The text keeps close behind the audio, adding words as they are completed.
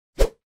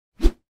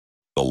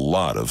a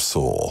lot of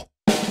soul.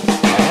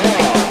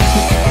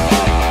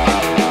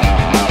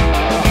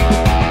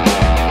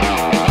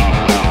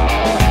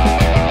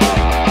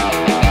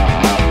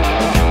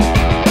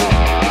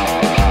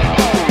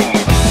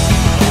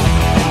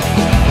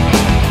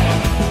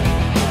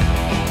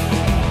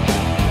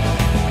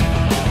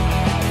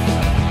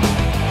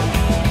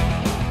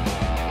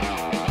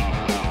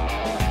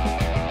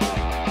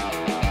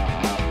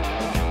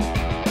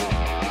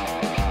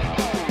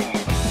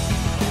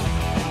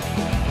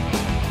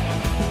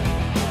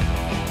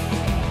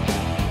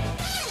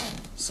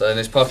 So in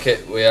this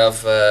pocket we have,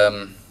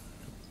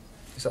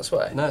 is that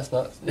sweaty? No, it's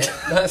not.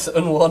 No, it's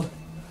unworn.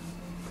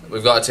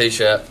 We've got a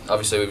t-shirt,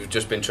 obviously we've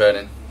just been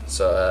training,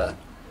 so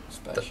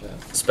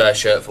spare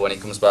shirt for when he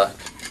comes back.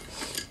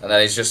 And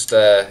then he's just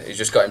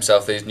got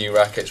himself these new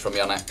rackets from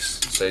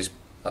Yonex, so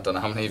I don't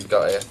know how many you've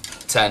got here,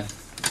 10,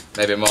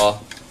 maybe more.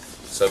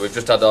 So we've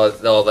just had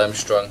all them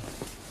strung.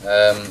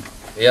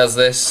 He has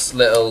this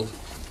little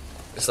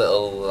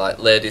like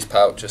ladies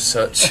pouch as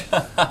such,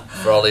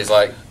 for all these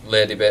like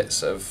lady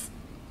bits of,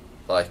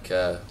 like,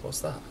 what's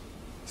that?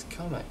 It's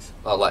Comex.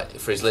 Oh, like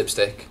for his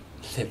lipstick.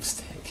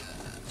 Lipstick.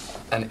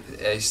 And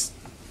his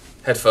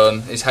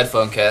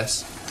headphone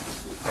case.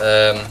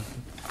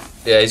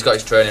 Yeah, he's got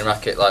his training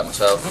racket like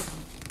myself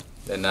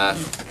in there.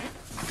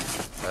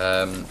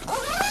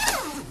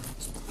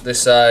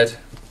 This side,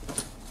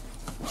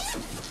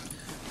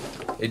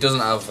 he doesn't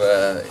have,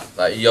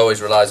 like, he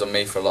always relies on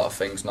me for a lot of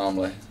things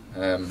normally.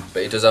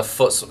 But he does have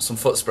some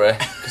foot spray,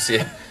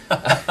 because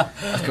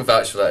I can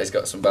vouch for that, he's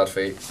got some bad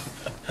feet.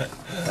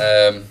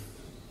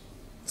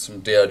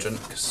 Some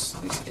deodorant, because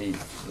he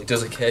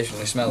does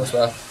occasionally smell as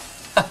well.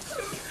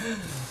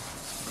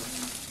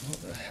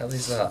 What the hell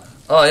is that?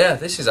 Oh yeah,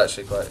 this is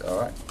actually quite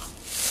alright.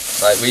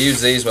 Like, we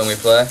use these when we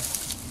play.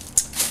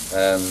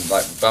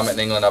 Like, Badminton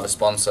England have a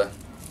sponsor,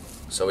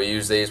 so we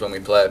use these when we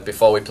play.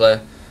 Before we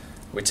play,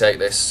 we take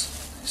this.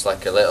 It's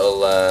like a little,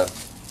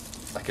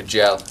 like a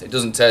gel. It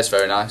doesn't taste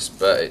very nice,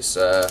 but it's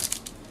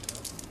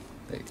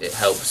it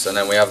helps. And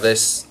then we have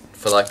this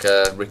for like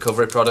a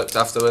recovery product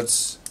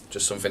afterwards,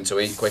 just something to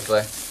eat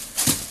quickly.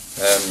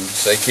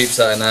 So he keeps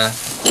that in there.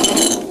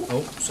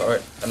 Oh,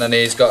 sorry. And then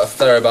he's got a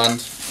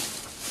TheraBand,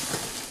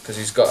 because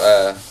he's got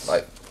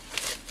like,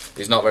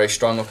 he's not very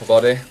strong upper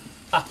body,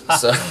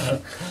 so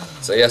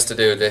he has to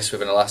do this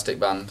with an elastic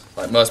band.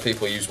 Like, most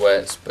people use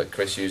weights, but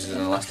Chris uses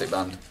an elastic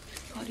band.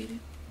 How do you do?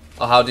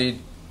 Oh, how do you?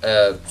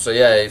 So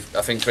yeah,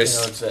 I think Chris.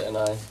 He holds it and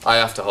I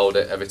have to hold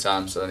it every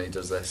time, so then he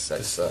does this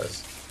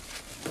exercise.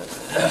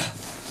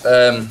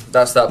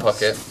 That's that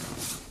pocket.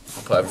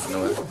 I'll put everything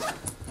away. I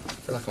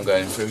feel like I'm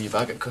going through your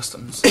bag at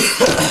customs.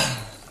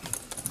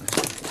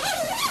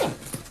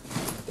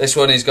 This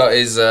one, he's got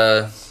his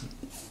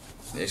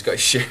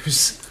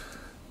shoes,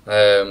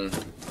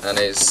 and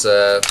his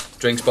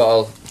drinks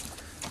bottle,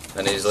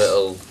 and his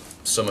little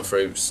summer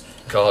fruits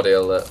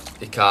cordial that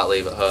he can't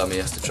leave at home. He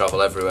has to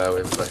travel everywhere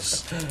with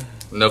this.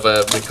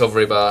 Another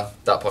recovery bar.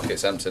 That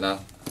pocket's empty now.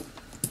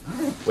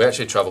 We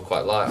actually travel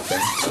quite light, I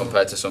think,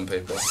 compared to some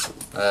people.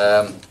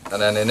 And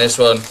then in this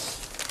one,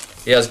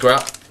 he has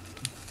grap.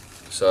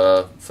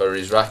 So for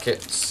his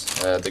rackets,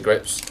 the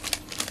grips,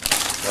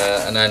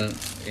 and then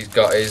he's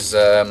got his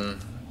I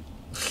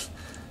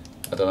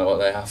don't know what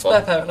they have on.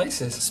 spare pair of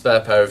laces.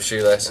 Spare pair of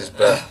shoelaces,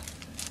 but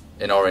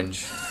in orange.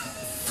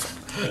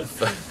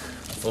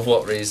 For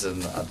what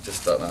reason, I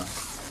just don't know.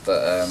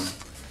 But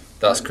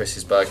that's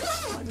Chris's bag.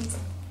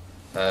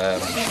 I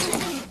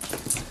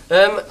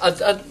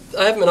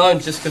have them in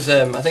orange just because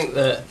I think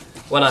that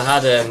when I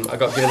had I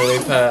got given a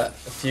new pair a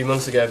few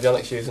months ago of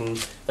Yonex shoes, and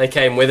they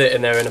came with it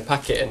and they're in a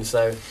packet, and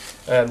so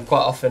quite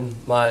often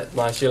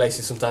my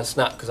shoelaces sometimes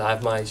snap because I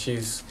have my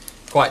shoes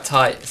quite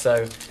tight,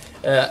 so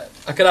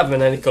I could have them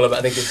in any colour, but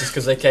I think it's just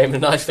because they came in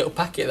a nice little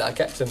packet that I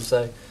kept them,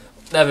 so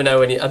never know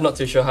when you, I'm not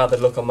too sure how they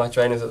look on my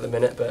trainers at the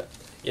minute, but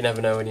you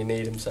never know when you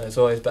need them, so it's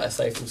always better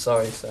safe than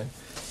sorry, so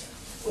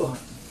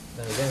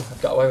there we go,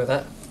 I've got away with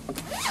that.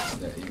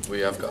 Yeah, we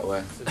have got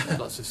away.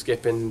 Lots of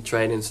skipping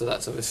training, so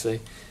that's obviously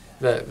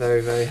very,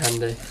 very, very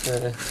handy.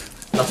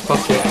 Last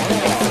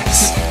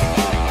pocket.